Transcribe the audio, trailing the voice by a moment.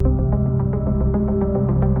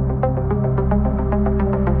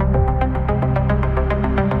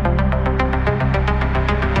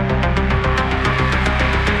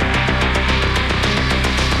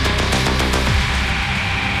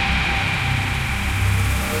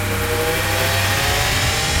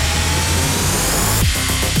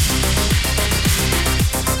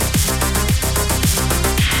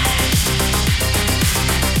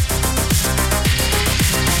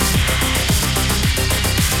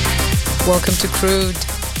Welcome to Crude,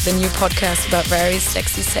 the new podcast about various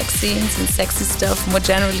sexy sex scenes and sexy stuff more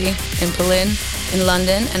generally in Berlin, in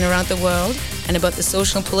London and around the world, and about the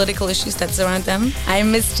social and political issues that surround them.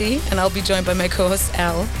 I'm Misty, and I'll be joined by my co-host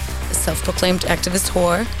Elle, a self-proclaimed activist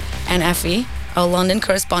whore, and Effie, our London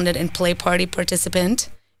correspondent and play party participant,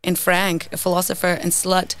 and Frank, a philosopher and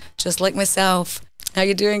slut just like myself. How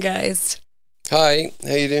you doing, guys? Hi,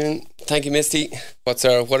 how you doing? Thank you, Misty. What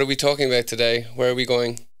are we talking about today? Where are we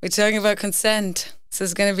going? We're talking about consent. So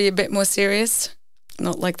it's going to be a bit more serious,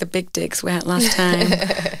 not like the big dicks we had last time.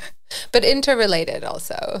 But interrelated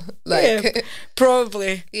also. Yeah,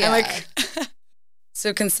 probably. Yeah.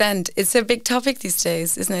 So consent, it's a big topic these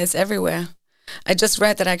days, isn't it? It's everywhere. I just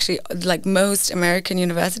read that actually, like most American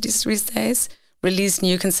universities these days, release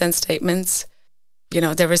new consent statements. You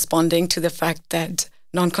know, they're responding to the fact that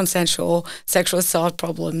non-consensual sexual assault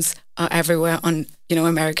problems are everywhere on,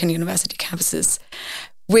 American university campuses.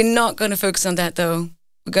 We're not going to focus on that, though.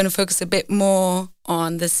 We're going to focus a bit more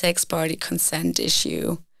on the sex party consent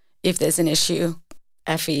issue, if there's an issue.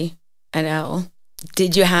 Effie and Elle,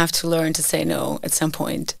 did you have to learn to say no at some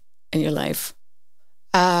point in your life?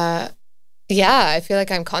 Yeah, I feel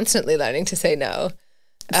like I'm constantly learning to say no.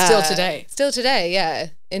 Still today? Still today,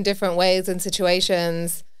 yeah. In different ways and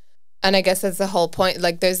situations. And I guess that's the whole point.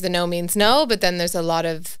 Like, there's the no means no, but then there's a lot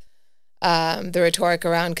of the rhetoric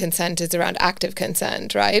around consent is around active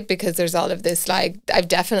consent, right? Because there's all of this, like, I've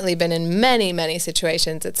definitely been in many, many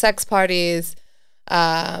situations at sex parties,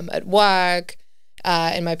 at work,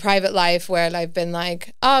 in my private life where I've been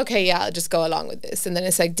like, oh, okay, yeah, I'll just go along with this. And then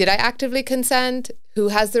it's like, did I actively consent? Who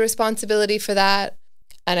has the responsibility for that?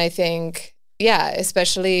 And I think, yeah,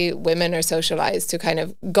 especially women are socialized to kind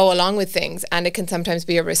of go along with things. And it can sometimes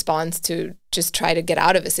be a response to just try to get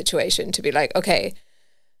out of a situation, to be like, okay.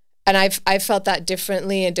 And I've felt that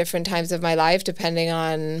differently in different times of my life, depending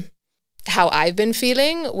on how I've been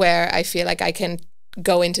feeling, where I feel like I can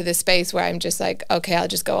go into this space where I'm just like, okay, I'll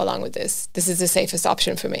just go along with this. This is the safest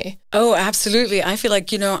option for me. Oh, absolutely. I feel like,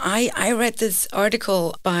 I read this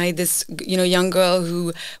article by this, young girl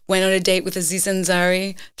who went on a date with Aziz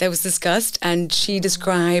Ansari that was discussed, and she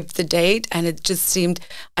described the date, and it just seemed,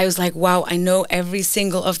 I was like, wow, I know every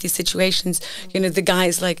single of these situations. The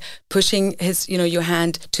guy's like pushing his, your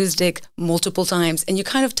hand to his dick multiple times, and you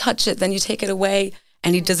kind of touch it, then you take it away,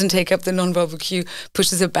 and he doesn't take up the nonverbal cue,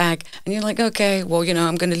 pushes it back. And you're like, okay, well,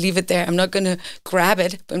 I'm going to leave it there. I'm not going to grab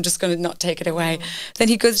it, but I'm just going to not take it away. Then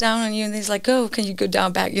he goes down on you and he's like, oh, can you go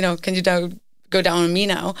down back? Can you go down on me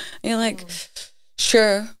now? And you're like,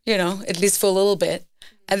 sure, at least for a little bit.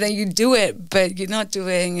 And then you do it, but you're not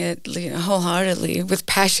doing it wholeheartedly, with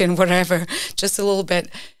passion, whatever, just a little bit,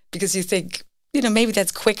 because you think, maybe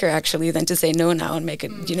that's quicker actually than to say no now and make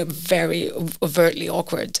it, very overtly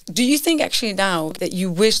awkward. Do you think actually now that you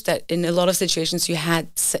wish that in a lot of situations you had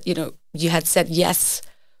said yes,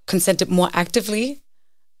 consented more actively?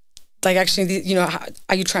 Like actually,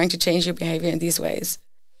 are you trying to change your behavior in these ways?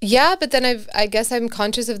 Yeah, but then I guess I'm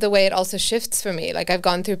conscious of the way it also shifts for me. Like, I've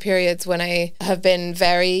gone through periods when I have been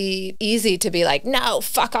very easy to be like, no,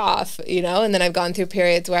 fuck off, and then I've gone through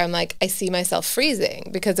periods where I'm like, I see myself freezing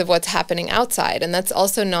because of what's happening outside. And that's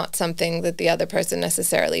also not something that the other person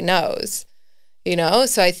necessarily knows,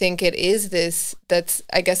 So I think it is that's,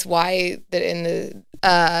 I guess, why that in the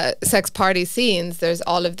sex party scenes, there's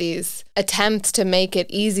all of these attempts to make it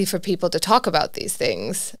easy for people to talk about these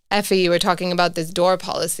things. Effie, you were talking about this door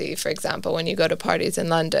policy, for example, when you go to parties in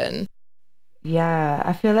London. Yeah,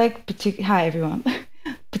 I feel like, hi everyone,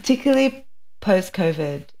 particularly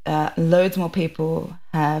post-COVID, loads more people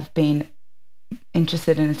have been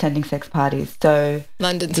interested in attending sex parties. So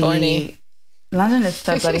London's horny. London is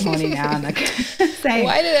so bloody horny now. I'm like, saying,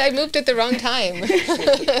 why did I moved at the wrong time?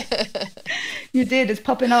 You did. It's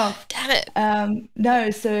popping off. Damn it.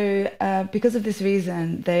 No, so because of this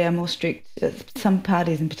reason, they are more strict. Some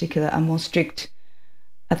parties in particular are more strict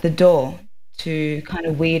at the door to kind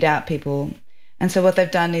of weed out people. And so what they've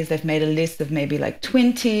done is they've made a list of maybe like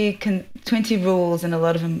 20 rules, and a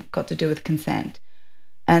lot of them got to do with consent.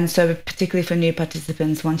 And so particularly for new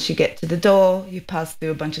participants, once you get to the door, you pass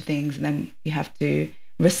through a bunch of things, and then you have to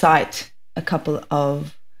recite a couple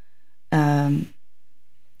of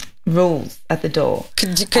rules at the door.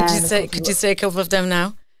 Could you say a couple of them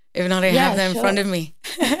now? If not, I have them in front of me.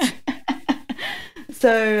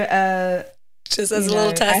 So just as a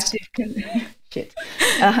little test. Shit.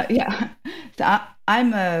 Yeah. So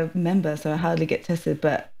I'm a member, so I hardly get tested,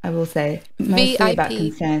 but I will say mostly VIP. About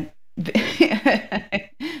consent.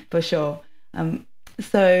 For sure.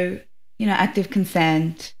 So, active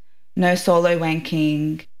consent, no solo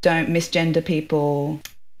wanking, don't misgender people,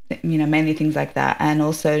 mainly things like that. And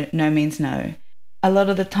also no means no. A lot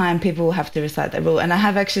of the time people will have to recite that rule. And I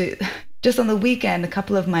have actually, just on the weekend, a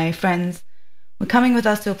couple of my friends were coming with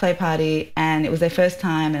us to a play party, and it was their first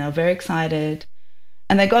time, and they were very excited.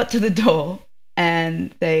 And they got to the door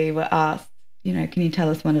and they were asked, can you tell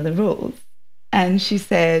us one of the rules? And she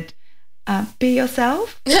said, be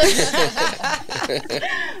yourself,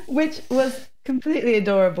 which was completely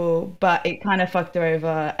adorable, but it kind of fucked her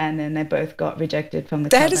over, and then they both got rejected from the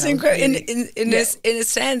club. That is incredible. In a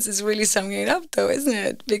sense, it's really summing it up, though, isn't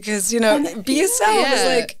it? Because be yourself.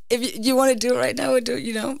 It's like, if you want to do it right now, do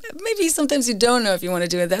maybe sometimes you don't know if you want to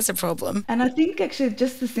do it. That's a problem. And I think actually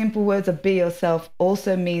just the simple words of be yourself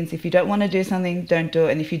also means if you don't want to do something, don't do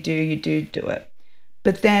it, and if you do, you do it.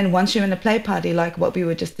 But then once you're in a play party, like what we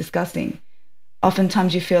were just discussing,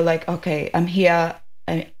 oftentimes you feel like, okay, I'm here.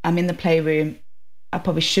 I'm in the playroom, I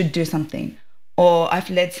probably should do something. Or I've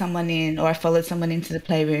led someone in, or I followed someone into the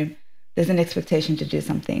playroom. There's an expectation to do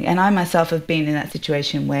something. And I myself have been in that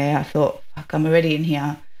situation where I thought, fuck, I'm already in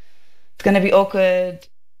here. It's going to be awkward.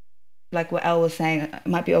 Like what Elle was saying, it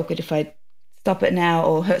might be awkward if I stop it now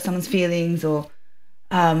or hurt someone's feelings or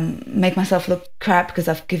make myself look crap because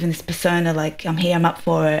I've given this persona like I'm here, I'm up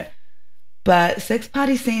for it. But sex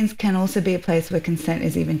party scenes can also be a place where consent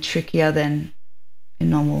is even trickier than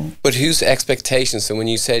normal. But whose expectations? So when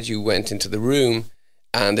you said you went into the room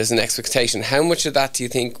and there's an expectation, how much of that do you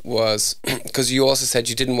think was, because you also said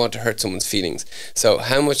you didn't want to hurt someone's feelings, so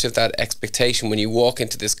how much of that expectation when you walk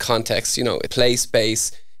into this context, a play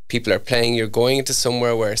space, people are playing, you're going into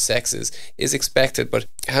somewhere where sex is expected, but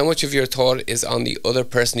how much of your thought is on the other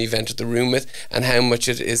person you've entered the room with, and how much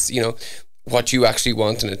it is what you actually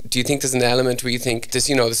want in it? Do you think there's an element where you think this,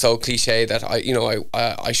 this old cliche that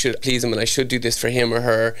I should please him and I should do this for him or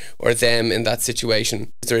her or them in that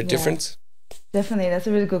situation? Is there a difference? Definitely, that's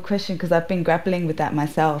a really good question, because I've been grappling with that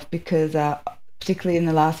myself, because particularly in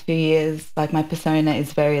the last few years, like my persona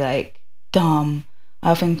is very like dom. I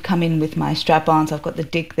often come in with my strap-on, so I've got the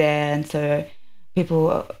dick there, and so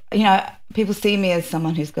people see me as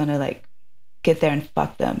someone who's gonna like get there and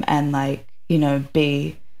fuck them and like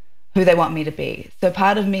be who they want me to be. So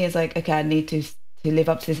part of me is like, okay, I need to live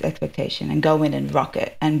up to this expectation and go in and rock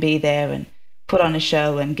it and be there and put on a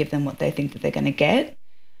show and give them what they think that they're going to get.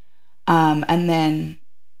 And then,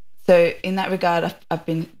 so in that regard, I've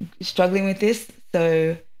been struggling with this.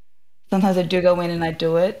 So sometimes I do go in and I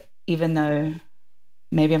do it, even though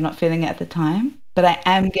maybe I'm not feeling it at the time. But I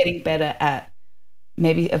am getting better at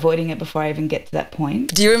maybe avoiding it before I even get to that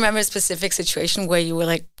point. Do you remember a specific situation where you were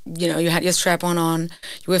like, you had your strap-on,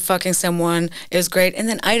 you were fucking someone, it was great, and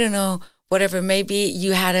then, I don't know, whatever, maybe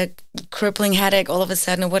you had a crippling headache all of a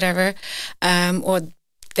sudden or whatever, or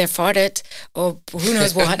they farted, or who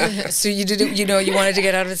knows what, so you did, you wanted to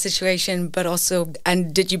get out of the situation, but also,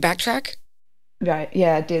 and did you backtrack? Right,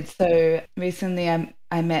 yeah, I did. So recently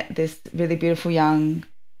I met this really beautiful young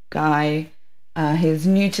guy. He was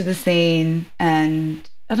new to the scene, and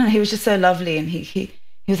I don't know, he was just so lovely, and he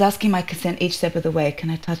was asking my consent each step of the way. Can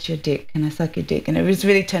I touch your dick? Can I suck your dick? And it was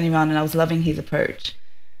really turning me on, and I was loving his approach.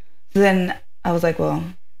 So then I was like, well,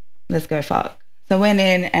 let's go fuck. So I went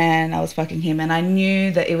in and I was fucking him, and I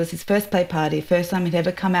knew that it was his first play party, first time he'd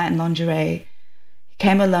ever come out in lingerie. He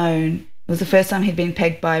came alone. It was the first time he'd been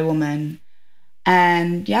pegged by a woman.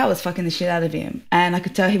 And yeah, I was fucking the shit out of him. And I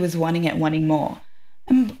could tell he was wanting more.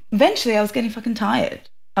 And eventually I was getting fucking tired.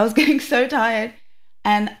 I was getting so tired.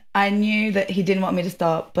 And I knew that he didn't want me to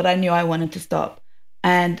stop, but I knew I wanted to stop.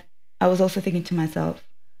 And I was also thinking to myself,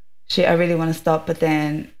 shit, I really want to stop, but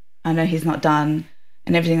then I know he's not done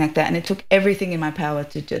and everything like that. And it took everything in my power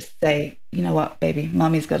to just say, you know what, baby,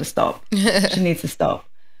 mommy's got to stop. She needs to stop.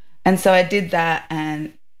 And so I did that.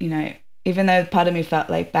 And, even though part of me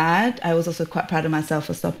felt like bad, I was also quite proud of myself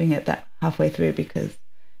for stopping it that halfway through, because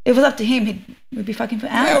if it was up to him, we'd be fucking for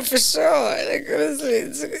hours. Yeah, for sure. Like,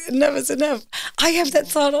 honestly, enough is enough. I have that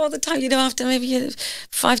thought all the time, after maybe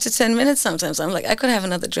 5 to 10 minutes sometimes. I'm like, I could have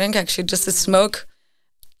another drink, actually, just to smoke.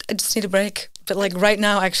 I just need a break. But like right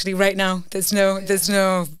now, there's no,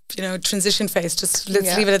 transition phase. Just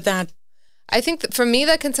let's leave it at that. I think that for me,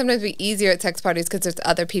 that can sometimes be easier at sex parties because there's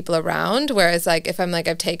other people around. Whereas like if I'm like,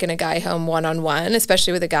 I've taken a guy home one-on-one,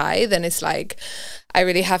 especially with a guy, then it's like, I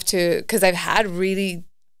really have to, because I've had really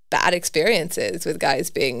bad experiences with guys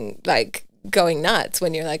being like going nuts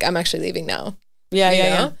when you're like, I'm actually leaving now.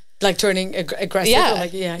 Yeah. Like turning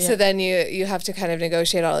aggressive. Yeah. So then you have to kind of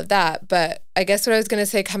negotiate all of that. But I guess what I was going to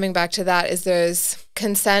say, coming back to that, is there's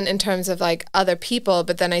consent in terms of like other people.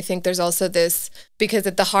 But then I think there's also this, because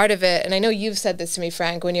at the heart of it, and I know you've said this to me,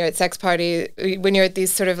 Frank, when you're at sex party, when you're at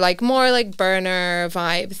these sort of like more like burner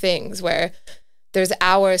vibe things where there's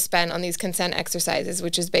hours spent on these consent exercises,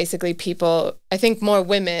 which is basically people, I think more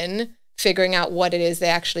women, figuring out what it is they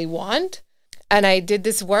actually want. And I did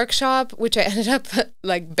this workshop, which I ended up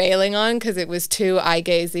like bailing on because it was too eye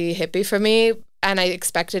gazy hippie for me. And I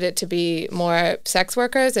expected it to be more sex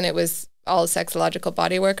workers, and it was all sexological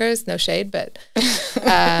body workers, no shade, but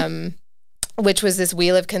which was this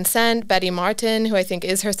wheel of consent. Betty Martin, who I think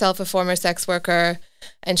is herself a former sex worker,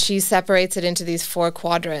 and she separates it into these 4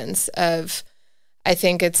 quadrants of, I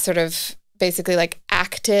think it's sort of basically like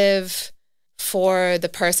active for the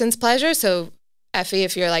person's pleasure. So Effie,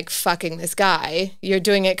 if you're like fucking this guy, you're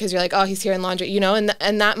doing it because you're like, oh, he's here in laundry, you know,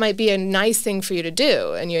 and that might be a nice thing for you to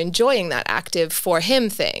do, and you're enjoying that active for him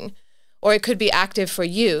thing. Or it could be active for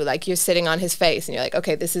you, like you're sitting on his face and you're like,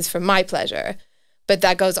 okay, this is for my pleasure. But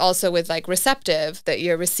that goes also with like receptive, that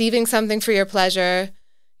you're receiving something for your pleasure.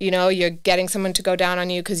 You know, you're getting someone to go down on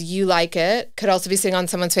you because you like it. Could also be sitting on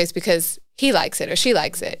someone's face because he likes it or she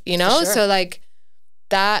likes it, you know? Sure. So like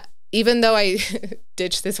that, even though I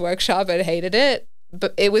ditched this workshop and hated it,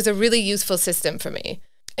 but it was a really useful system for me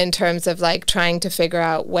in terms of like trying to figure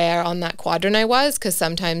out where on that quadrant I was. Because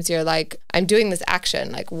sometimes you're like, I'm doing this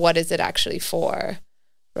action, like what is it actually for?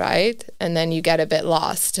 Right? And then you get a bit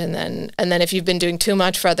lost. And then if you've been doing too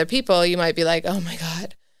much for other people, you might be like, oh my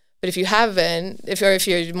God. But if you haven't, if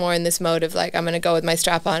you're more in this mode of like, I'm going to go with my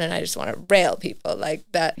strap on and I just want to rail people like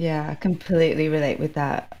that. Yeah, I completely relate with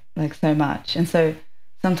that, like so much. And so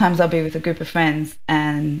sometimes I'll be with a group of friends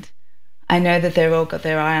and I know that they've all got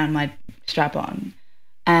their eye on my strap on,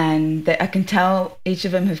 and I can tell each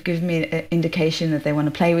of them have given me an indication that they want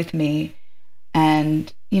to play with me.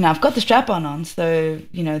 And, you know, I've got the strap on, so,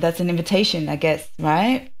 you know, that's an invitation, I guess,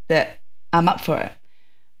 right? That I'm up for it.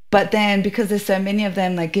 But then because there's so many of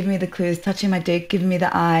them, like giving me the clues, touching my dick, giving me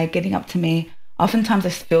the eye, getting up to me, oftentimes I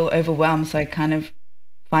feel overwhelmed. So I kind of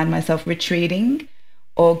find myself retreating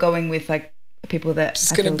or going with like people that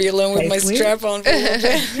just going to be alone with my strap on.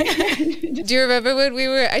 Do you remember when we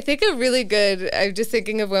were, I think I'm just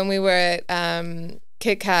thinking of when we were at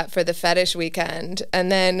Kit Kat for the fetish weekend,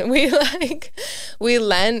 and then we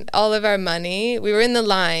lent all of our money. We were in the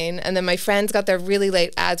line, and then my friends got there really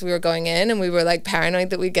late as we were going in, and we were like paranoid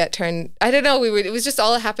that we'd get turned. I don't know. It was just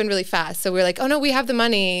all happened really fast. So we were like, oh no, we have the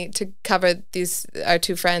money to cover our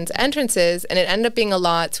 2 friends' entrances, and it ended up being a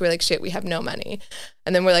lot. So we're like, shit, we have no money.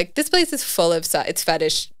 And then we're like, this place is full of it's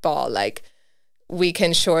fetish ball. Like we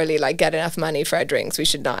can surely like get enough money for our drinks. We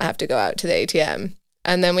should not have to go out to the ATM.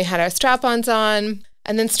 And then we had our strap-ons on.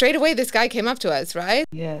 And then straight away, this guy came up to us, right?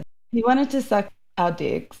 Yeah. He wanted to suck our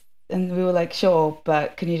dicks. And we were like, sure,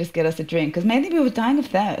 but can you just get us a drink? Because mainly we were dying of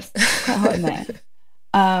thirst. It's quite hot in there.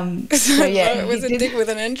 So yeah. It was a dick with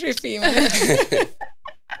an entry fee, man.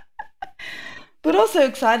 But also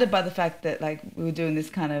excited by the fact that like we were doing this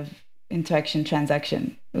kind of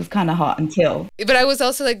transaction. It was kind of hot until. But I was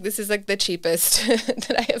also like, this is like the cheapest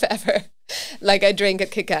that I have ever, like I drank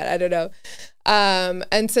at Kit Kat, I don't know.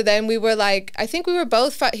 And so then we were like, I think we were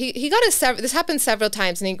both, he got us, this happened several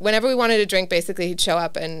times, and whenever we wanted a drink, basically he'd show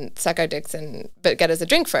up and suck our dicks but get us a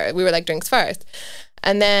drink first. We were like, drinks first.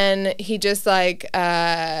 And then he just like,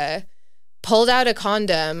 pulled out a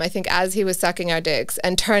condom, I think as he was sucking our dicks,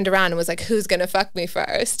 and turned around and was like, who's going to fuck me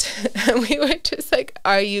first? And we were just like,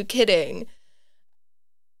 are you kidding?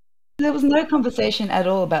 There was no conversation at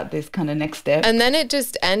all about this kind of next step. And then it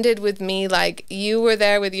just ended with me, like, you were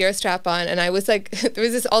there with your strap on, and I was like, there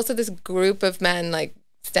was this group of men like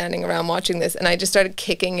standing around watching this, and I just started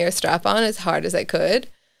kicking your strap on as hard as I could.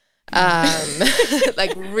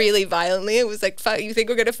 Like really violently. It was like, fuck, you think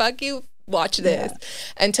we're gonna fuck you? Watch this.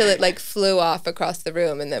 Yeah. Until it like flew off across the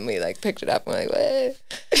room, and then we like picked it up and we're like, what?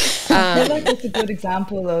 I feel like it's a good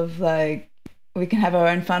example of like we can have our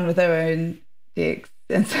own fun with our own dicks.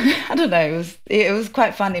 And so I don't know, it was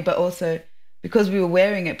quite funny, but also because we were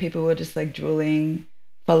wearing it, people were just like drooling,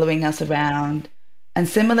 following us around. And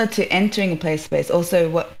similar to entering a play space,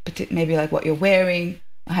 also maybe like what you're wearing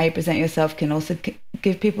or how you present yourself can also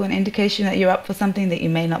give people an indication that you're up for something that you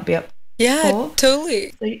may not be up for. Yeah,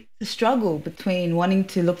 totally. So the struggle between wanting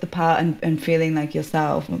to look the part and feeling like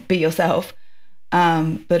yourself, be yourself,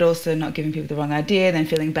 but also not giving people the wrong idea, then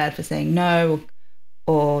feeling bad for saying no,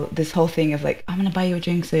 or this whole thing of like, I'm going to buy you a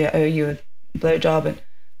drink, so I owe you a blowjob. And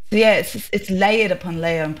so yeah, it's layered upon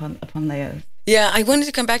layer upon layers. Yeah, I wanted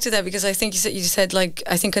to come back to that because I think you said like,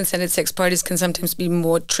 I think consented sex parties can sometimes be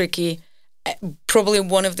more tricky. Probably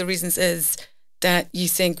one of the reasons is that you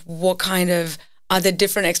think, what kind of, are there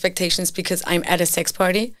different expectations because I'm at a sex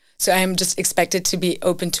party? So I'm just expected to be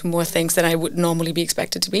open to more things than I would normally be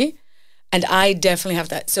expected to be. And I definitely have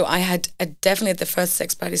that. So I had definitely at the first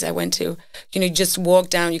sex parties I went to, you just walk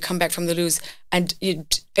down, you come back from the loos, and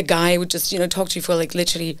a guy would just, talk to you for like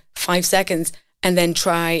literally 5 seconds and then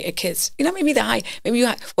try a kiss. Maybe they're high, maybe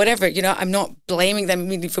whatever, I'm not blaming them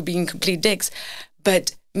immediately for being complete dicks,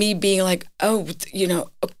 but me being like, oh,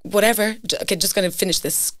 whatever, okay, just going to finish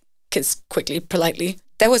this kiss quickly, politely.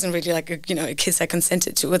 That wasn't really like a kiss I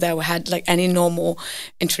consented to, or that I had like any normal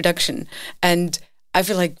introduction. And I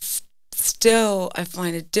feel like still I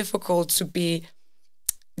find it difficult to be,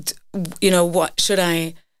 what should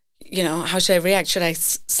I, how should I react? Should I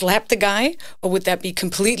slap the guy, or would that be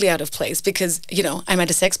completely out of place? Because, I'm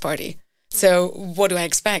at a sex party. So what do I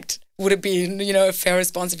expect? Would it be, a fair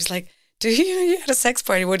response if he's like, you're at a sex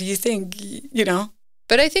party, what do you think?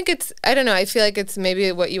 But I think I don't know, I feel like it's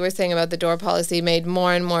maybe what you were saying about the door policy made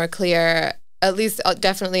more and more clear, at least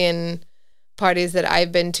definitely in parties that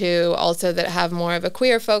I've been to, also that have more of a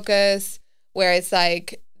queer focus, where it's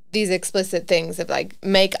like these explicit things of like,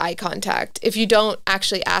 make eye contact. If you don't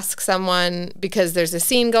actually ask someone because there's a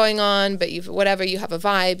scene going on, but you have a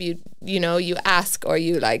vibe, you ask, or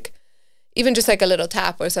you like, even just like a little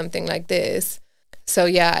tap or something like this. So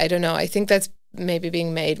yeah, I don't know. I think that's maybe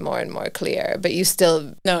being made more and more clear, but you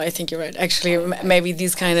still... No, I think you're right. Actually, maybe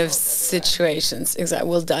these kind of situations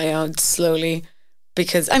will die out slowly,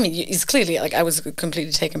 because, it's clearly, like, I was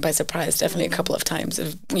completely taken by surprise, definitely a couple of times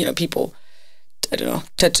of, people, I don't know,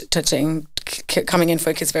 touching, coming in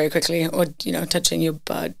for a kiss very quickly, or, touching your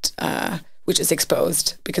butt, which is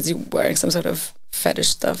exposed because you're wearing some sort of fetish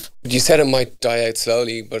stuff. You said it might die out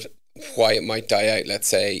slowly, but why it might die out, let's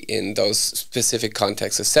say, in those specific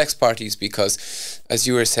contexts of sex parties, because as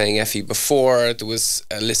you were saying, Effie, before, there was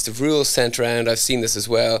a list of rules sent around. I've seen this as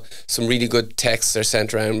well. Some really good texts are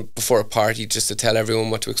sent around before a party just to tell everyone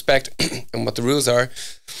what to expect and what the rules are.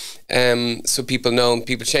 So people know and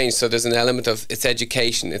people change. So there's an element of, it's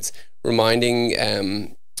education. It's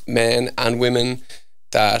reminding men and women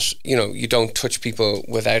that, you don't touch people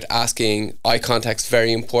without asking. Eye contact's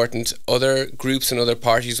very important. Other groups and other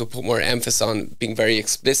parties will put more emphasis on being very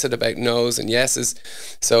explicit about no's and yeses.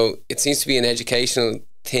 So it seems to be an educational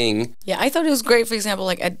thing. Yeah, I thought it was great, for example,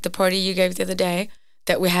 like at the party you gave the other day,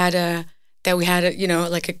 that we had a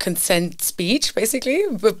like a consent speech, basically,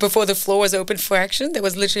 before the floor was open for action. There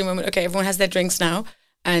was literally a moment, okay, everyone has their drinks now,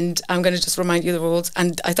 and I'm going to just remind you the rules.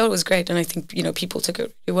 And I thought it was great, and I think, people took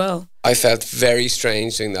it really well. I felt very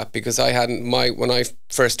strange doing that, because I hadn't, when I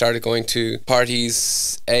first started going to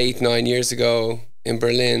parties 8-9 years ago in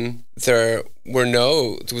Berlin, there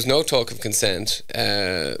was no talk of consent.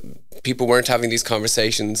 People weren't having these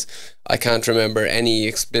conversations. I can't remember any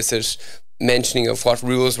explicit mentioning of what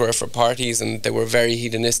rules were for parties, and they were very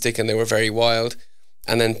hedonistic and they were very wild.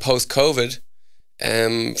 And then post-COVID,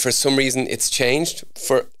 for some reason it's changed,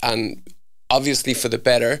 and obviously for the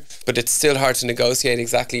better, but it's still hard to negotiate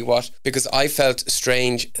exactly what, because I felt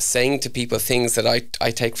strange saying to people things that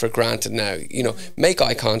I take for granted now. Make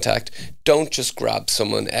eye contact, don't just grab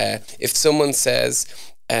someone. If someone says,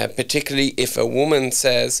 particularly if a woman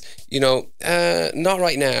says, not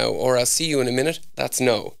right now, or I'll see you in a minute, that's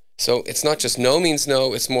no. So it's not just no means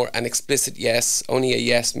no, it's more an explicit yes. Only a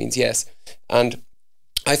yes means yes. And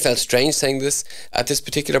I felt strange saying this at this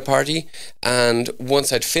particular party, and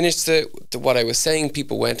once I'd finished what I was saying,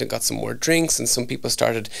 people went and got some more drinks, and some people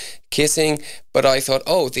started kissing, but I thought,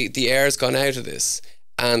 the air's gone out of this,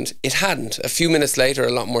 and it hadn't. A few minutes later,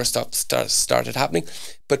 a lot more stuff started happening,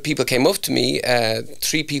 but people came up to me,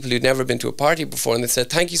 3 people who'd never been to a party before, and they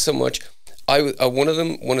said, thank you so much. One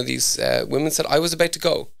of these women said, I was about to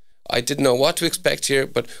go. I didn't know what to expect here,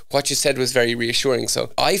 but what you said was very reassuring.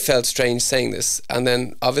 So I felt strange saying this. And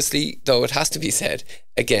then obviously, though, it has to be said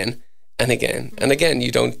again and again and again.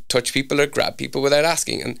 You don't touch people or grab people without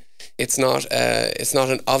asking. And it's not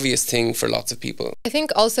an obvious thing for lots of people. I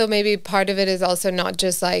think also maybe part of it is also not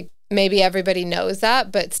just like, maybe everybody knows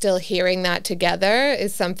that, but still hearing that together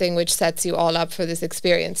is something which sets you all up for this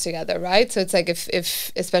experience together, right? So it's like if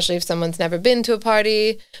especially if someone's never been to a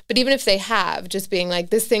party, but even if they have, just being like,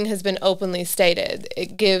 this thing has been openly stated,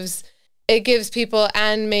 it gives people,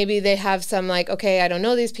 and maybe they have some like, okay, I don't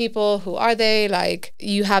know these people, who are they? Like,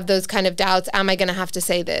 you have those kind of doubts, am I going to have to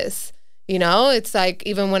say this? It's like,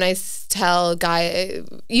 even when I tell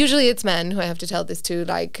usually it's men who I have to tell this to,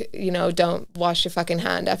 like, don't wash your fucking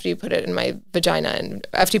hand after you put it in my vagina, and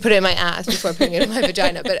after you put it in my ass before putting it in my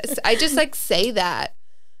vagina. But I just like say that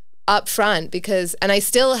up front and I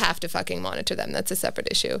still have to fucking monitor them. That's a separate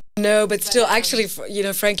issue. No, but still, actually,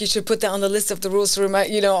 Frank, you should put that on the list of the rules to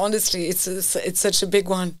remind, honestly, it's such a big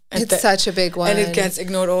one. It's such a big one. And it gets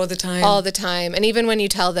ignored all the time. All the time. And even when you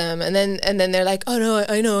tell them, and then they're like, oh no,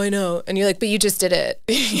 I know. And you're like, but you just did it.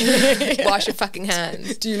 Wash your fucking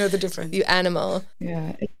hands. Do you know the difference? You animal.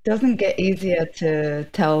 Yeah, it doesn't get easier to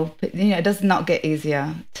tell, it does not get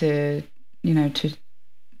easier to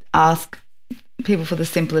ask people for the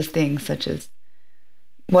simplest things, such as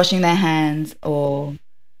washing their hands or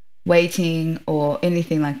waiting or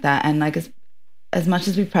anything like that. And like as much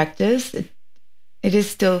as we practice, it is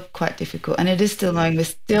still quite difficult, and it is still annoying. We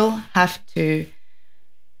still have to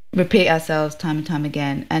repeat ourselves time and time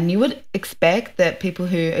again. And you would expect that people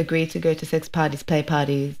who agree to go to sex parties, play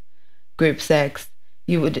parties, group sex,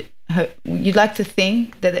 you'd like to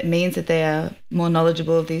think that it means that they are more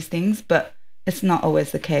knowledgeable of these things, but it's not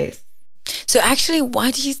always the case. So actually,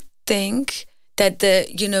 why do you think that the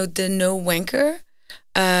no wanker,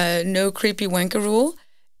 no creepy wanker rule,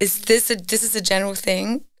 this is a general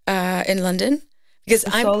thing in London? Because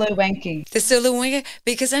solo wanking. The solo wanker,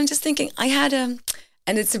 because I'm just thinking, I had and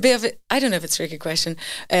it's a bit of I don't know if it's a tricky question,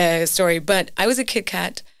 story, but I was a Kit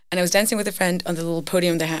Kat and I was dancing with a friend on the little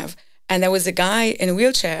podium they have, and there was a guy in a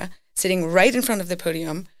wheelchair sitting right in front of the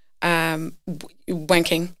podium,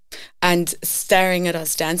 wanking and staring at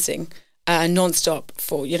us dancing non-stop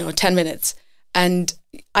for 10 minutes. And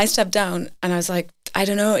I stepped down and I was like, I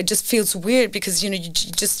don't know, it just feels weird because you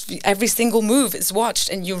just every single move is watched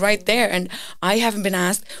and you're right there, and I haven't been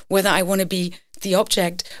asked whether I want to be the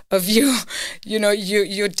object of your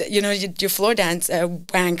floor dance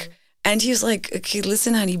wank. And he was like, okay,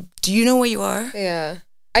 listen, honey, do you know where you are? Yeah.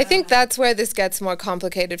 I think that's where this gets more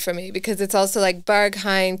complicated for me, because it's also like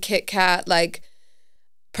Berghain, Kit Kat, like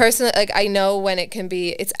personally, like I know when it can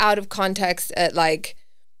be, it's out of context at like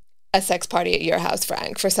a sex party at your house,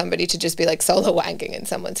 Frank, for somebody to just be like solo wanking in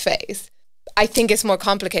someone's face. I think it's more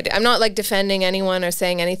complicated. I'm not like defending anyone or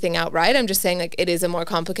saying anything outright. I'm just saying like it is a more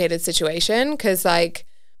complicated situation because like,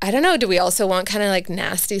 I don't know, do we also want kind of like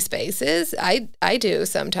nasty spaces? I do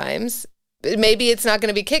sometimes. Maybe it's not going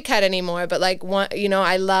to be Kit Kat anymore, but like I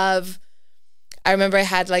remember I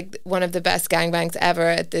had like one of the best gangbangs ever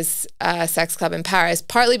at this sex club in Paris,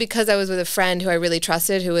 partly because I was with a friend who I really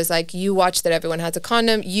trusted, who was like, you watch that everyone has a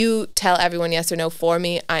condom, you tell everyone yes or no for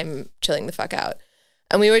me, I'm chilling the fuck out.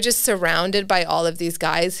 And we were just surrounded by all of these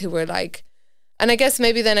guys who were like, and I guess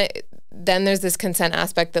maybe then there's this consent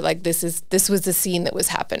aspect that like this was the scene that was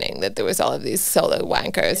happening, that there was all of these solo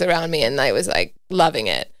wankers around me and I was like loving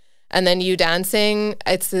it. And then you dancing,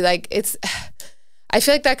 I feel like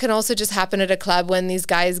that can also just happen at a club when these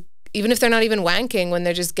guys, even if they're not even wanking, when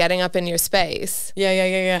they're just getting up in your space.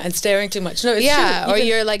 Yeah. And staring too much. No, it's true. Or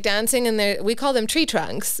you're like dancing and we call them tree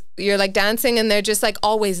trunks. You're like dancing and they're just like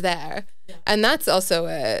always there. Yeah. And that's also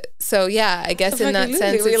I guess in that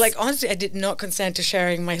sense. You're like, honestly, I did not consent to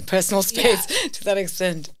sharing my personal space to that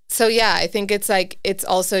extent. So yeah, I think it's like, it's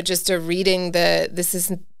also just a reading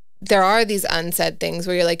there are these unsaid things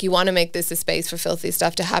where you're like, you want to make this a space for filthy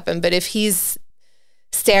stuff to happen. But if he's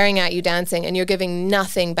staring at you dancing and you're giving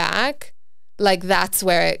nothing back, like that's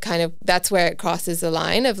where it crosses the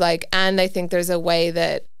line of like, and I think there's a way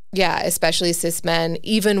that, especially cis men,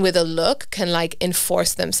 even with a look, can like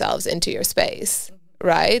enforce themselves into your space,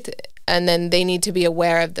 right? And then they need to be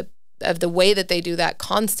aware of the way that they do that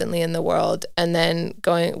constantly in the world, and then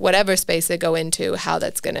going whatever space they go into, how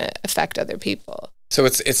that's going to affect other people. So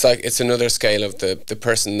it's like it's another scale of the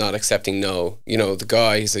person not accepting no. The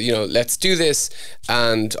guy, he said, let's do this,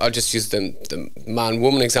 and I'll just use the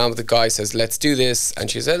man-woman example. The guy says, let's do this, and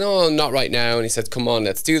she said, no, not right now, and he said, come on,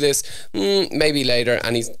 let's do this, maybe later,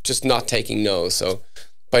 and he's just not taking no. So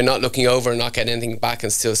by not looking over and not getting anything back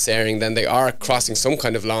and still staring, then they are crossing some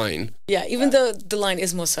kind of line. Yeah, even though the line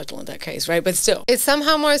is more subtle in that case, right? But still. It's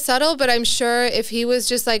somehow more subtle, but I'm sure if he was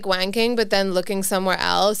just like wanking, but then looking somewhere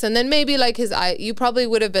else, and then maybe like his eye, you probably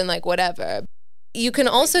would have been like, whatever. You can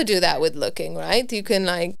also do that with looking, right? You can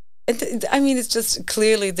like... I mean, it's just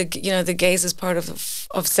clearly the gaze is part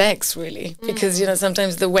of sex, really, because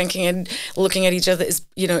sometimes the wanking and looking at each other is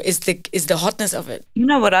the hotness of it. You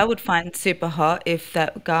know what I would find super hot? If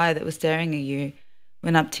that guy that was staring at you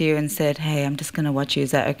went up to you and said, "Hey, I'm just going to watch you.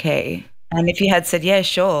 Is that okay?" And if you had said, "Yeah,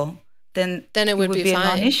 sure," then it would be a fine.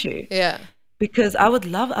 non-issue. Yeah, because I would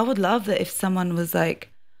love that if someone was like,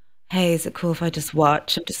 "Hey, is it cool if I just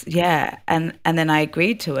watch?" And then I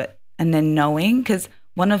agreed to it, and then knowing, because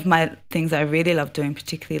one of my things I really love doing,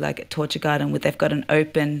 particularly like at Torture Garden, where they've got an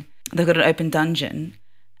open dungeon,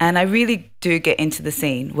 And I really do get into the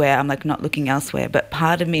scene where I'm like not looking elsewhere. But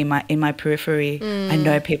part of me in my periphery, I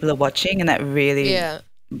know people are watching, and that really,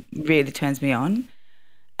 really turns me on.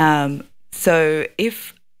 So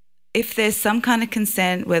if there's some kind of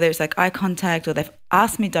consent, whether it's like eye contact or they've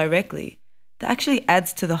asked me directly, that actually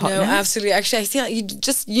adds to the hotness. No, absolutely. Actually, I feel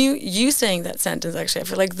like you saying that sentence, actually, I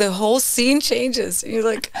feel like the whole scene changes. You're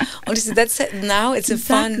like, honestly, that's it. Now it's a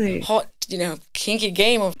fun, hot, kinky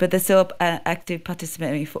game. But they're still an active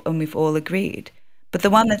participant, and we've all agreed. But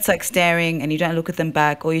the one that's like staring and you don't look at them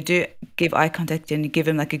back, or you do give eye contact and you give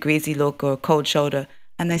them like a greasy look or a cold shoulder,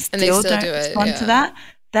 and they still don't respond to that,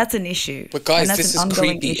 that's an issue. But guys, this is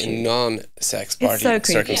creepy in non-sex party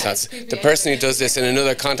circumstances. Yeah, the person who does this in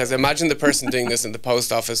another context, imagine the person doing this in the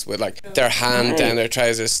post office with like their hand down their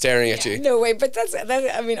trousers staring at you. No way, but that's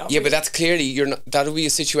yeah, but that's clearly, that would be a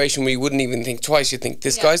situation where you wouldn't even think twice. You'd think,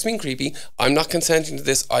 this guy's being creepy, I'm not consenting to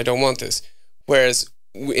this, I don't want this. Whereas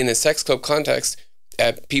in a sex club context,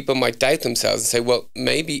 people might doubt themselves and say, well,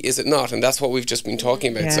 maybe is it not? And that's what we've just been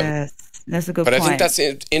talking about. Yes. That's a good point. But I think that's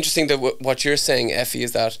interesting that what you're saying, Effie,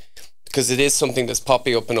 is that because it is something that's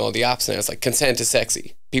popping up in all the apps now. It's like consent is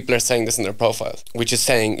sexy. People are saying this in their profiles, which is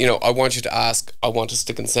saying, I want you to ask, I want us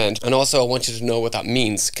to consent, and also I want you to know what that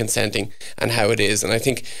means, consenting, and how it is. And I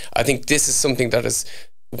think this is something that is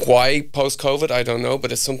why post-COVID, I don't know,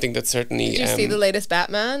 but it's something that certainly. Did you see the latest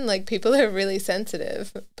Batman? Like, people are really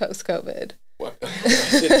sensitive post-COVID. What?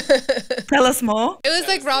 Tell us more. It was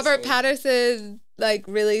like Robert Pattinson, like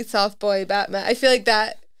really soft boy Batman. I feel like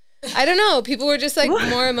that, I don't know, people were just like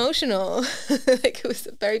more emotional. Like it was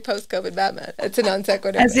a very post-COVID Batman. It's a non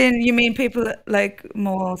sequitur. As in, you mean people like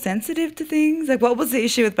more sensitive to things? Like what was the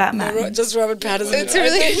issue with Batman? No, just Robert Pattinson. It's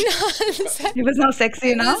really non-sequitur. He was not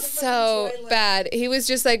sexy enough? So bad. He was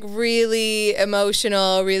just like really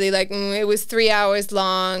emotional, really like, it was 3 hours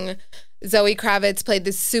long. Zoe Kravitz played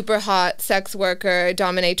this super hot sex worker,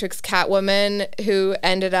 dominatrix Catwoman, who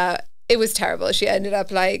ended up, it was terrible. She ended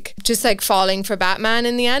up like just like falling for Batman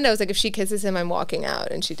in the end. I was like, if she kisses him, I'm walking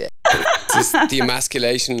out. And she did. Just the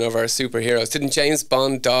emasculation of our superheroes. Didn't James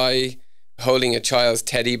Bond die holding a child's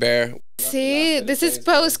teddy bear? See, this is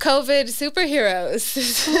post-COVID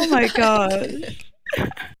superheroes. Oh my God.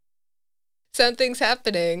 Something's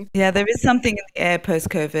happening. Yeah, there is something in the air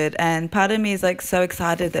post-COVID, and part of me is like so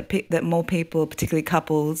excited that that more people, particularly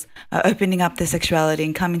couples, are opening up their sexuality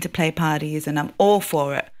and coming to play parties, and I'm all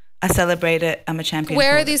for it. I celebrate it. I'm a champion.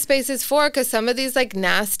 Where are it. these spaces for? Because some of these like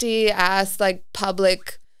nasty ass like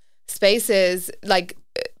public spaces like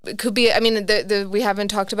it could be. I mean, we haven't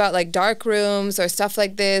talked about like dark rooms or stuff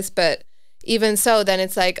like this, but even so, then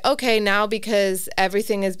it's like okay now because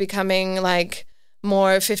everything is becoming like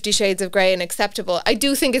more 50 Shades of Grey and acceptable. I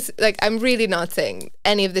do think it's like, I'm really not saying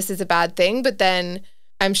any of this is a bad thing, but then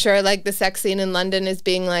I'm sure like the sex scene in London is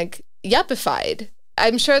being like yuppified.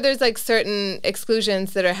 I'm sure there's like certain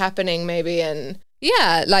exclusions that are happening maybe, and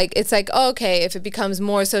yeah, like it's like, oh, okay, if it becomes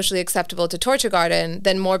more socially acceptable to Torture Garden,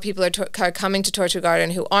 then more people are coming to Torture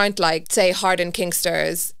Garden who aren't like, say, hardened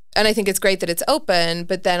kinksters. And I think it's great that it's open,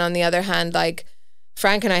 but then on the other hand, like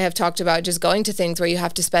Frank and I have talked about just going to things where you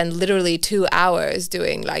have to spend literally 2 hours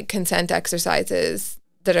doing like consent exercises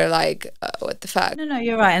that are like, what the fuck? No,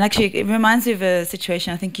 you're right. And actually, it reminds me of a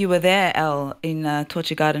situation. I think you were there, Elle, in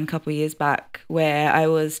Torture Garden a couple of years back, where I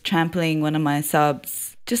was trampling one of my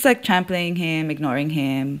subs, just like trampling him, ignoring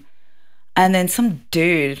him. And then some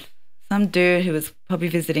dude who was probably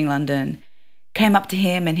visiting London came up to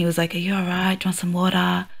him and he was like, are you all right? Do you want some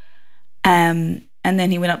water? And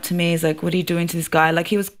then he went up to me, he's like, what are you doing to this guy? Like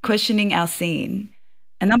he was questioning our scene.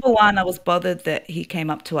 And number one, I was bothered that he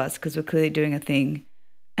came up to us because we're clearly doing a thing.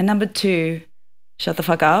 And number two, shut the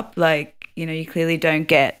fuck up. Like, you clearly don't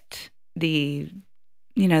get the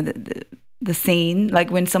scene,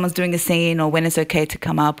 like when someone's doing a scene or when it's okay to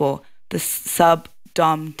come up or the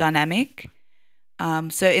sub-dom dynamic.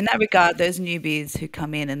 So in that regard, those newbies who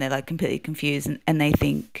come in and they're like completely confused and they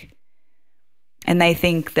think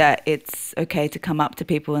that it's okay to come up to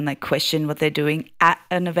people and like question what they're doing at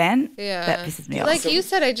an event. Yeah. That pisses me off. Like you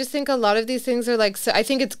said, I just think a lot of these things are like, so I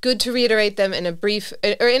think it's good to reiterate them in a brief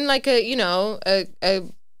or in like a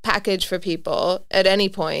package for people at any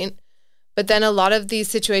point. But then a lot of these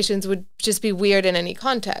situations would just be weird in any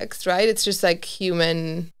context, right? It's just like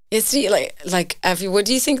human. It's like Effie, what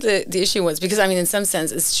do you think the issue was? Because I mean, in some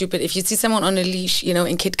sense, it's stupid. If you see someone on a leash,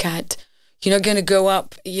 in Kit Kat, you're not going to go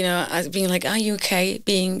up, as being like, are you okay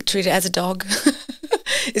being treated as a dog?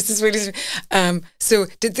 Is this really... so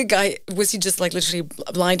did the guy, was he just like literally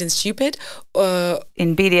blind and stupid?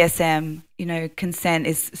 In BDSM, consent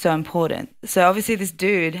is so important. So obviously this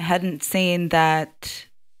dude hadn't seen that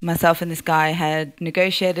myself and this guy had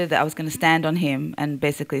negotiated that I was going to stand on him and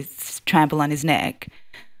basically trample on his neck.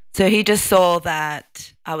 So he just saw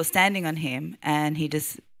that I was standing on him and he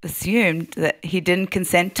just assumed that he didn't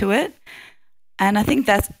consent to it. And I think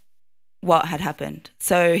that's what had happened.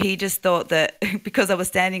 So he just thought that because I was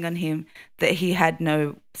standing on him, that he had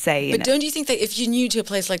no say in it. But don't you think that if you're new to a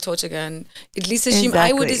place like Tortugan, at least assume,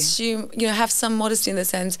 I would assume, have some modesty in the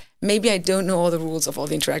sense, maybe I don't know all the rules of all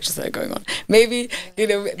the interactions that are going on. Maybe,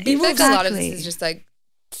 people... A lot of this is just like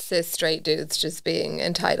cis straight dudes just being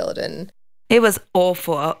entitled and... It was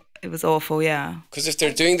awful. It was awful, yeah. Because if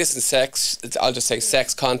they're doing this in sex, I'll just say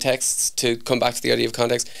sex contexts, to come back to the idea of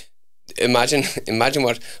context, imagine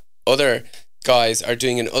what other guys are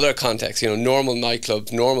doing in other contexts, normal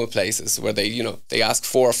nightclubs, normal places where they ask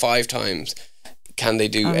 4 or 5 times, can they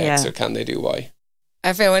do X or can they do Y?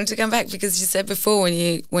 I wanted to come back because you said before when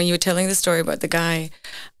you were telling the story about the guy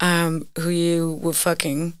who you were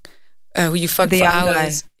fucking, who you fucked for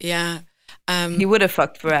hours. Yeah. He would have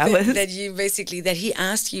fucked for hours. That he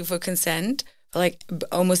asked you for consent for like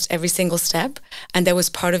almost every single step, and that was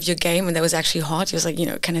part of your game, and that was actually hot. He was like,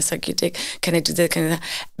 can I suck your dick? Can I do that? Can I that?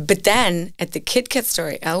 But then at the Kit Kat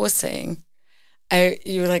story, Elle was saying,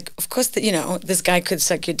 you were like, of course, this guy could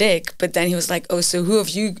suck your dick, but then he was like, oh, so who of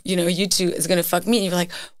you, you two is going to fuck me? And you were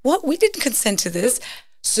like, what? We didn't consent to this.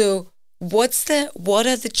 So what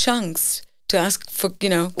are the chunks to ask for,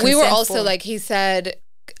 consent We were also for? like, he said,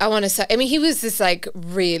 I want to suck. I mean, he was this like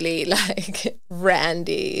really like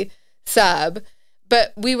randy sub,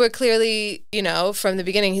 but we were clearly, from the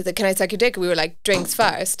beginning, he's like, can I suck your dick? We were like, drinks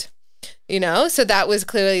first, so that was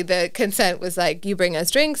clearly the consent was like, you bring us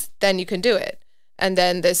drinks, then you can do it. And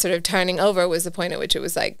then the sort of turning over was the point at which it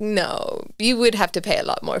was like, no, you would have to pay a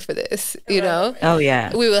lot more for this, Oh,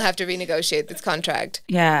 yeah. We will have to renegotiate this contract.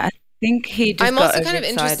 Yeah, I think he just I'm got also kind of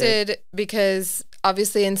overexcited. interested because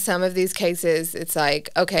obviously in some of these cases, it's like,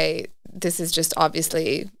 okay, this is just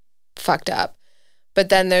obviously fucked up. But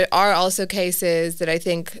then there are also cases that I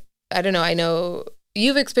think, I don't know, I know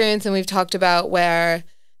you've experienced and we've talked about where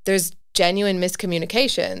there's genuine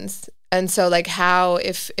miscommunications. And so like how,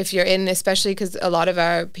 if you're in, especially because a lot of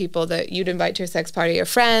our people that you'd invite to your sex party are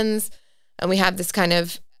friends, and we have this kind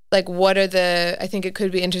of like, I think it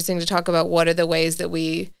could be interesting to talk about what are the ways that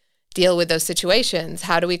we deal with those situations.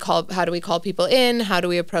 How do we call people in? How do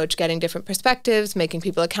we approach getting different perspectives, making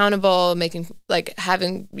people accountable,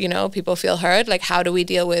 having, people feel heard? Like, how do we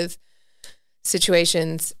deal with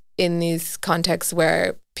situations in these contexts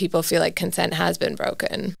where people feel like consent has been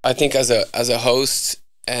broken? I think as a host,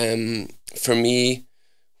 for me,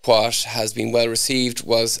 what has been well received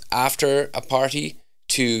was after a party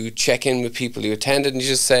to check in with people who attended and you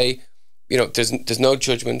just say, there's no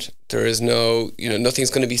judgment. There is no, nothing's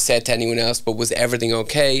going to be said to anyone else, but was everything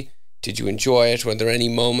okay? Did you enjoy it? Were there any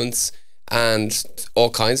moments? And all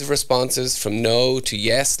kinds of responses from no to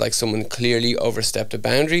yes, like someone clearly overstepped a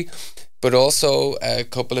boundary. But also a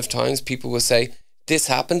couple of times people will say, this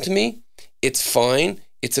happened to me. It's fine.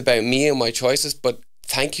 It's about me and my choices, but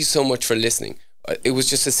thank you so much for listening. It was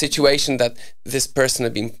just a situation that this person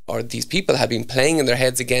had been, or these people had been playing in their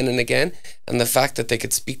heads again and again, and the fact that they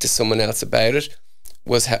could speak to someone else about it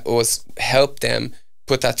was help them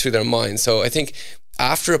put that through their mind. So I think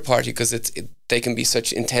after a party, because they can be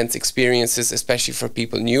such intense experiences, especially for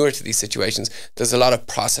people newer to these situations, there's a lot of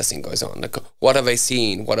processing goes on. Like, what have I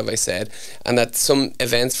seen? What have I said? And that some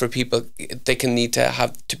events for people, they can need to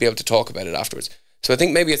have to be able to talk about it afterwards. So I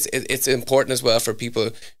think maybe it's important as well for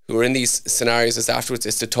people who are in these scenarios is afterwards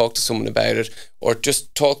is to talk to someone about it, or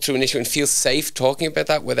just talk through an issue and feel safe talking about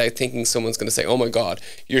that without thinking someone's going to say, oh my God,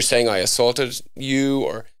 you're saying I assaulted you.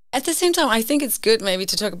 Or at the same time, I think it's good maybe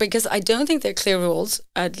to talk, because I don't think there are clear rules,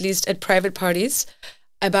 at least at private parties,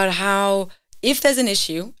 about how, if there's an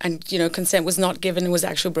issue and, consent was not given and was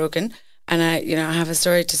actually broken, and I have a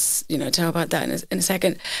story to, tell about that in a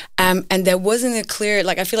second. And there wasn't a clear,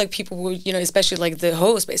 I feel like people were, especially like the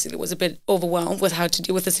host basically was a bit overwhelmed with how to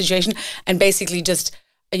deal with the situation and basically just,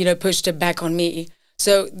 pushed it back on me.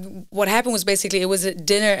 So what happened was basically it was a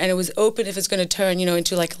dinner and it was open if it's going to turn,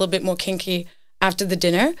 into like a little bit more kinky after the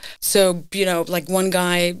dinner. So, one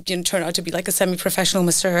guy, turned out to be like a semi-professional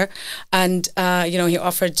masseur, and, he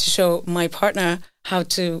offered to show my partner how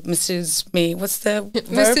to masseuse me. What's the verb?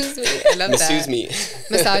 Masseuse me. I love masseuse that. me.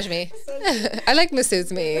 Massage me. I like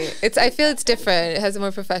masseuse me. I feel it's different. It has a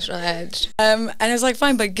more professional edge. And I was like,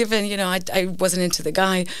 fine, but given, I wasn't into the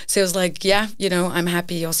guy. So I was like, yeah, I'm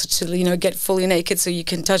happy also to, get fully naked so you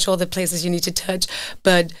can touch all the places you need to touch,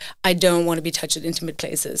 but I don't want to be touched at intimate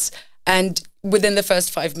places. And within the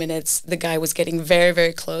first 5 minutes, the guy was getting very,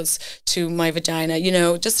 very close to my vagina, you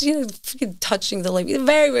know, just, you know, touching the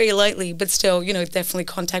very, very lightly, but still, you know, definitely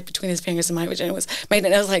contact between his fingers and my vagina was made.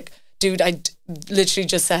 And I was like, dude, literally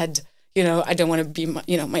just said, you know, I don't want to be, my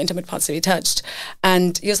intimate parts to be touched.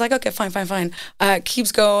 And he was like, okay, fine.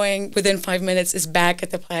 Keeps going. Within 5 minutes is back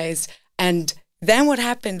at the place. And then what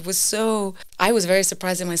happened was I was very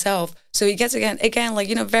surprised in myself. So he gets again, like,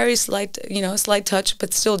 you know, very slight touch,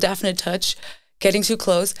 but still definite touch, getting too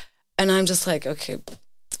close. And I'm just like, okay,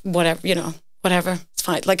 whatever, you know, whatever, it's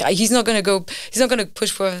fine. Like, he's not going to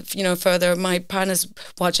push for, you know, further. My partner's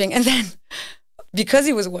watching. And then because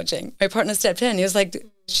he was watching, my partner stepped in. He was like,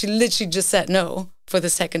 she literally just said no for the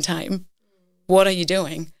second time. What are you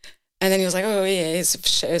doing? And then he was like, oh yeah,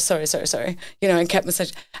 sorry. You know, and kept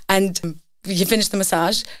massaging. And he finished the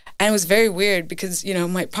massage, and it was very weird because, you know,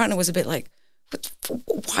 my partner was a bit like,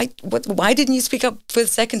 why didn't you speak up for the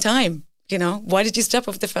second time? You know, why did you step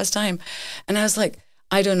up the first time? And I was like,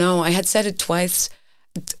 I don't know. I had said it twice.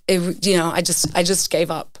 You know, I just gave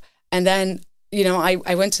up. And then, you know,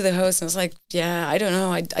 I went to the host and I was like, yeah, I don't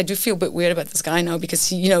know. I do feel a bit weird about this guy now because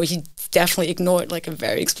he definitely ignored like a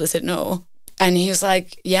very explicit no. And he was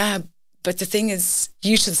like, yeah, but the thing is,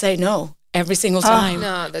 you should say no every single time.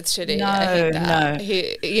 No, that's shitty. No, I hate that.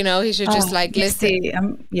 no. He should just like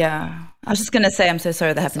listen. Yeah. I was just going to say, I'm so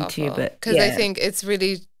sorry that happened to you, but because I think it's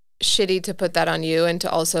really shitty to put that on you, and to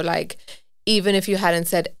also like, even if you hadn't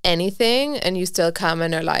said anything and you still come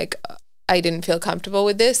and are like, I didn't feel comfortable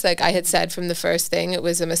with this. Like I had said from the first thing, it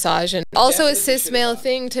was a massage. And also a cis male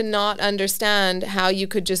thing to not understand how you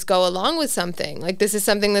could just go along with something. Like this is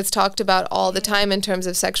something that's talked about all the time in terms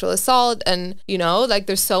of sexual assault. And, you know, like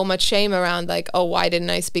there's so much shame around like, oh, why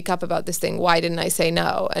didn't I speak up about this thing? Why didn't I say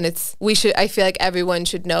no? And I feel like everyone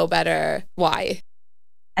should know better why.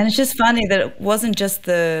 And it's just funny that it wasn't just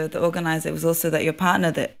the organizer, it was also that your partner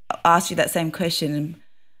that asked you that same question, and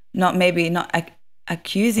not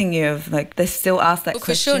accusing you of like, they still ask that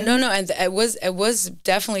question. For sure. No. And it was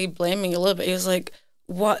definitely blaming a little bit. He was like,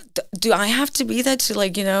 what, do I have to be there to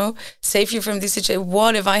like, you know, save you from this situation?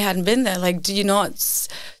 What if I hadn't been there? Like, do you not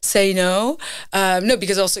say no? No,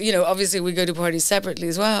 because also, you know, obviously we go to parties separately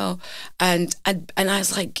as well. And I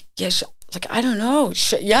was like, yeah, like, I don't know.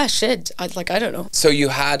 Shit. I don't know. So you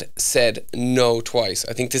had said no twice.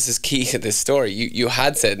 I think this is key to this story. You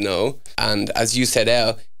had said no. And as you said,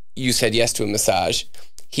 Elle, you said yes to a massage.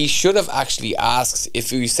 He should have actually asked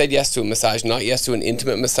if you said yes to a massage, not yes to an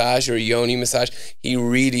intimate massage or a yoni massage. He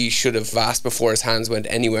really should have asked before his hands went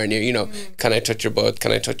anywhere near, you know, can I touch your butt?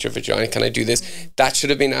 Can I touch your vagina? Can I do this? That should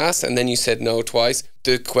have been asked. And then you said no twice.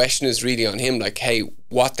 The question is really on him, like, hey,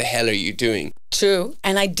 what the hell are you doing? True.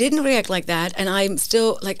 And I didn't react like that. And I'm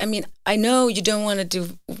still like, I mean, I know you don't want to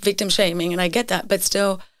do victim shaming and I get that, but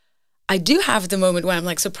still, I do have the moment where I'm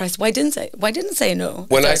like surprised. Why didn't say no?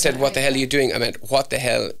 When I said, what the hell are you doing? I meant, what the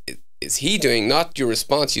hell is he doing? Not your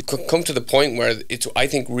response. You could come to the point where I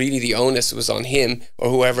think really the onus was on him or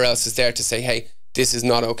whoever else is there to say, hey, this is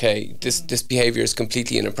not okay. This behavior is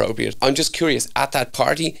completely inappropriate. I'm just curious, at that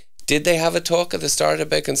party, did they have a talk at the start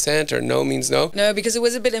about consent, or no means no? No, because it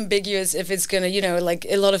was a bit ambiguous if it's going to, you know, like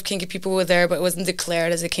a lot of kinky people were there, but it wasn't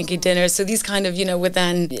declared as a kinky dinner. So these kind of, you know, would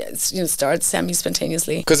then start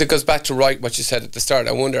semi-spontaneously. Because it goes back to what you said at the start.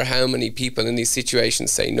 I wonder how many people in these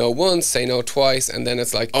situations say no once, say no twice, and then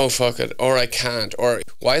it's like, oh, fuck it, or I can't. Or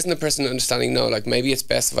why isn't the person understanding no? Like, maybe it's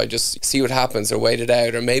best if I just see what happens or wait it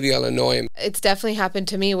out, or maybe I'll annoy him. It's definitely happened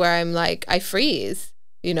to me where I'm like, I freeze.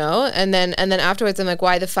 You know, and then afterwards I'm like,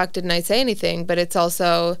 why the fuck didn't I say anything? But it's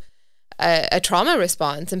also a trauma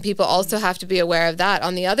response, and people also have to be aware of that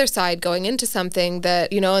on the other side going into something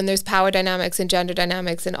that, you know, and there's power dynamics and gender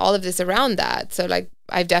dynamics and all of this around that. So like,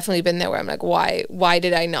 I've definitely been there where I'm like, why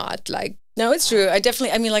did I not? Like, no, it's true. I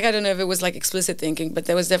mean, like, I don't know if it was like explicit thinking, but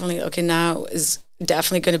there was definitely, okay, now is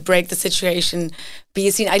definitely going to break the situation, be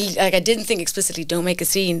a scene. I didn't think explicitly, don't make a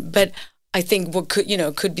scene, but I think what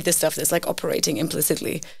could be the stuff that's like operating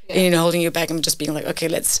implicitly, you know, holding you back and just being like, okay,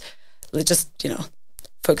 let's just, you know,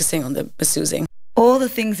 focusing on the masseusing. All the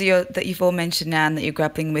things that you've all mentioned now and that you're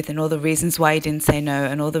grappling with, and all the reasons why you didn't say no,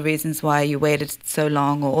 and all the reasons why you waited so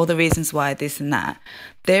long, or all the reasons why this and that,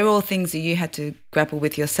 they're all things that you had to grapple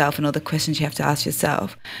with yourself, and all the questions you have to ask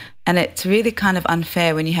yourself. And it's really kind of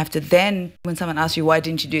unfair when you have to then, when someone asks you, why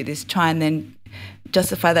didn't you do this, try and then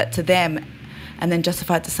justify that to them and then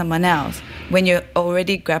justify it to someone else, when you're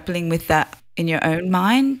already grappling with that in your own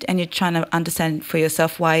mind and you're trying to understand for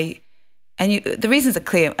yourself why, and the reasons are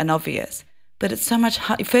clear and obvious, but it's so much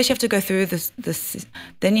hard. First you have to go through this,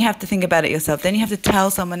 then you have to think about it yourself, then you have to tell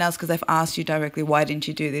someone else because they've asked you directly, why didn't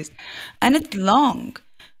you do this? And it's long.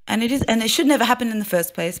 And it should never happen in the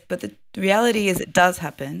first place, but the reality is it does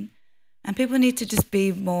happen. And people need to just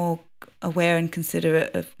be more aware and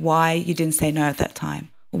considerate of why you didn't say no at that time,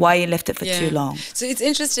 why you left it for too long. So it's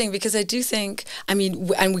interesting because I do think, and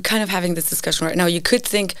we're kind of having this discussion right now. You could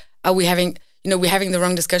think, are we having, we're having the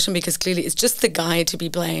wrong discussion because clearly it's just the guy to be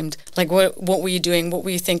blamed. Like, what were you doing? What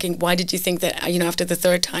were you thinking? Why did you think that, after the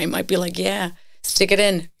third time, I'd be like, yeah, stick it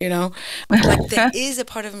in, Like, there is a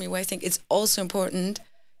part of me where I think it's also important,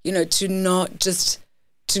 to not just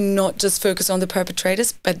focus on the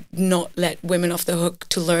perpetrators, but not let women off the hook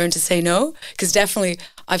to learn to say no. Because definitely,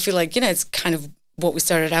 I feel like, it's kind of what we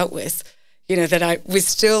started out with, that we're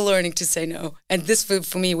still learning to say no. And this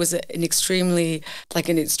for me was an extremely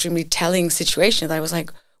telling situation that I was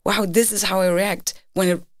like, wow, this is how I react when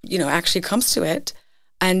it, actually comes to it.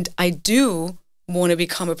 And I do want to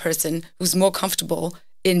become a person who's more comfortable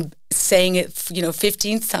in saying it,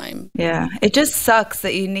 15th time. Yeah, it just sucks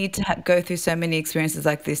that you need to go through so many experiences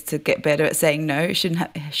like this to get better at saying no. It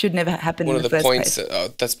should never happen. One in the of the first points place.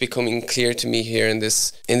 That's becoming clear to me here in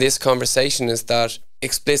this conversation is that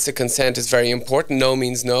explicit consent is very important. No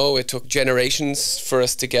means no. It took generations for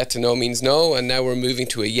us to get to no means no, and now we're moving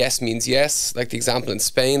to a yes means yes. Like the example in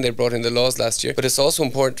Spain, they brought in the laws last year. But it's also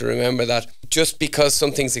important to remember that just because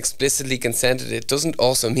something's explicitly consented, it doesn't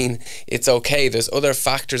also mean it's okay. There's other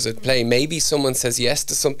factors at play. Maybe someone says yes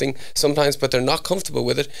to something sometimes, but they're not comfortable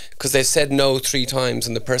with it because they've said no 3 times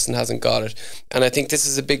and the person hasn't got it. And I think this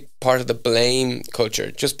is a big part of the blame culture.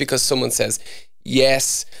 Just because someone says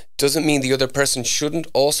yes doesn't mean the other person shouldn't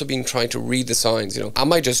also be trying to read the signs.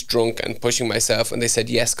 Am I just drunk and pushing myself? And they said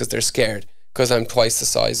yes because they're scared because I'm twice the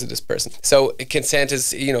size of this person. So consent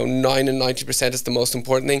is, 9 and 90% is the most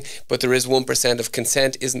important thing, but there is 1% of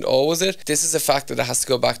consent isn't always it. This is a factor that has to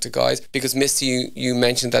go back to guys, because Misty, you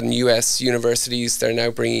mentioned that in US universities, they're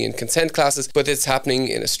now bringing in consent classes, but it's happening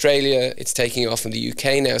in Australia, it's taking off in the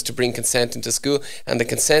UK now, is to bring consent into school. And the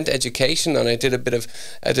consent education, and I did a bit of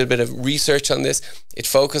research on this, it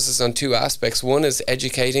focuses on 2 aspects. One is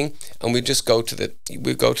educating, and we go to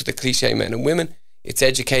the cliche men and women. It's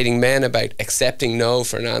educating men about accepting no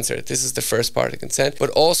for an answer. This is the first part of consent.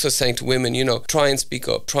 But also saying to women, try and speak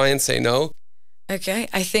up, try and say no. Okay,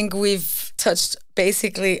 I think we've touched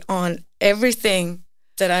basically on everything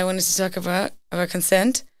that I wanted to talk about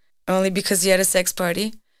consent. Only because you had a sex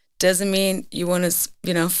party doesn't mean you want to,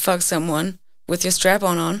 fuck someone with your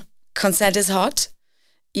strap-on on. Consent is hot,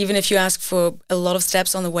 even if you ask for a lot of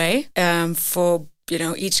steps on the way for,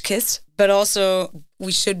 each kiss. But also,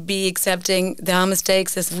 we should be accepting there are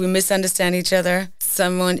mistakes as we misunderstand each other.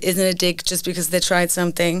 Someone isn't a dick just because they tried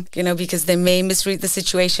something, because they may misread the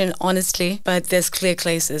situation honestly, but there's clear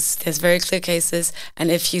cases. There's very clear cases.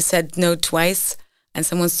 And if you said no twice and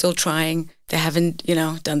someone's still trying, they haven't,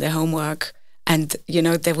 done their homework. And,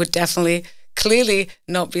 they would definitely, clearly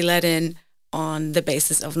not be let in on the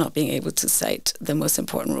basis of not being able to cite the most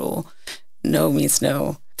important rule. No means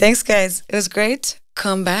no. Thanks, guys. It was great.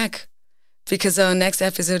 Come back, because our next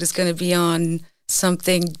episode is going to be on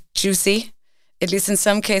something juicy. At least in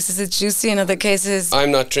some cases it's juicy, in other cases I'm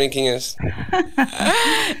not drinking it.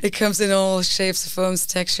 It comes in all shapes, forms,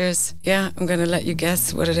 textures. Yeah, I'm going to let you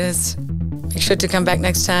guess what it is. Make sure to come back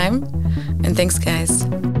next time. And thanks, guys.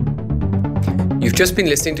 You've just been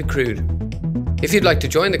listening to Crude. If you'd like to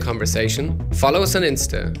join the conversation, follow us on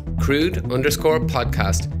Insta,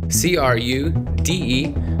 crude_podcast,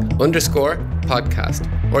 CRUDE_podcast,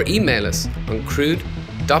 or email us on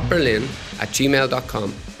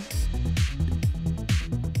crude.berlin@gmail.com.